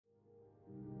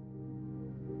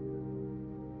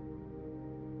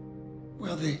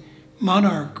Well, the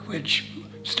Monarch, which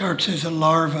starts as a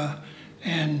larva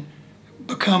and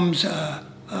becomes a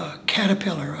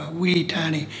caterpillar, a wee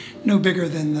tiny, no bigger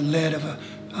than the lead of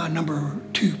a number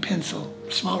 2 pencil,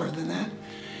 smaller than that,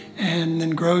 and then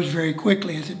grows very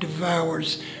quickly as it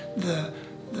devours the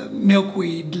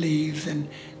milkweed leaves and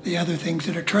the other things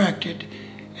that attract it.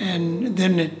 And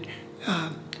then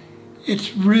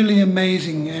it's really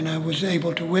amazing, and I was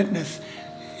able to witness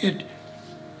it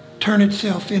turn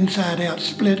itself inside out,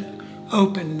 split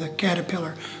open the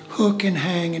caterpillar, hook and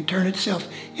hang, and turn itself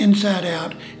inside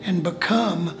out and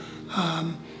become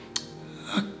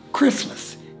a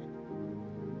chrysalis.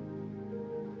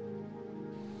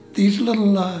 These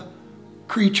little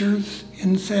creatures,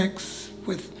 insects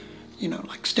with,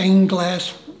 like stained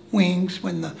glass wings,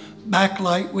 when the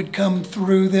backlight would come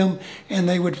through them and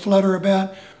they would flutter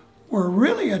about, were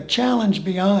really a challenge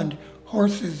beyond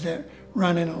horses that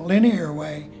run in a linear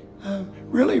way.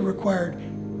 Really required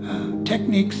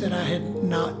techniques that I had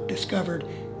not discovered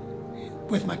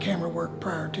with my camera work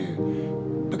prior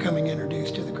to becoming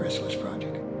introduced to the Chrysalis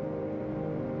Project.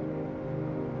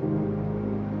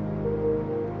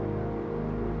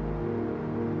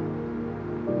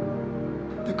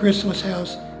 The Chrysalis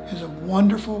House is a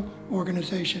wonderful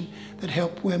organization that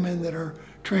helps women that are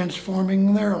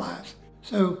transforming their lives.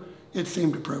 So it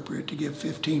seemed appropriate to give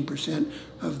 15%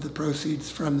 of the proceeds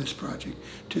from this project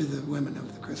to the women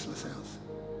of the Chrysalis House.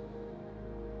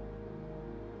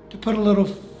 To put a little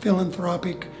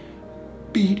philanthropic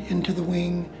beat into the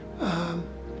wing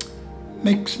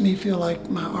makes me feel like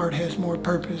my art has more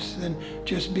purpose than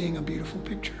just being a beautiful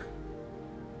picture.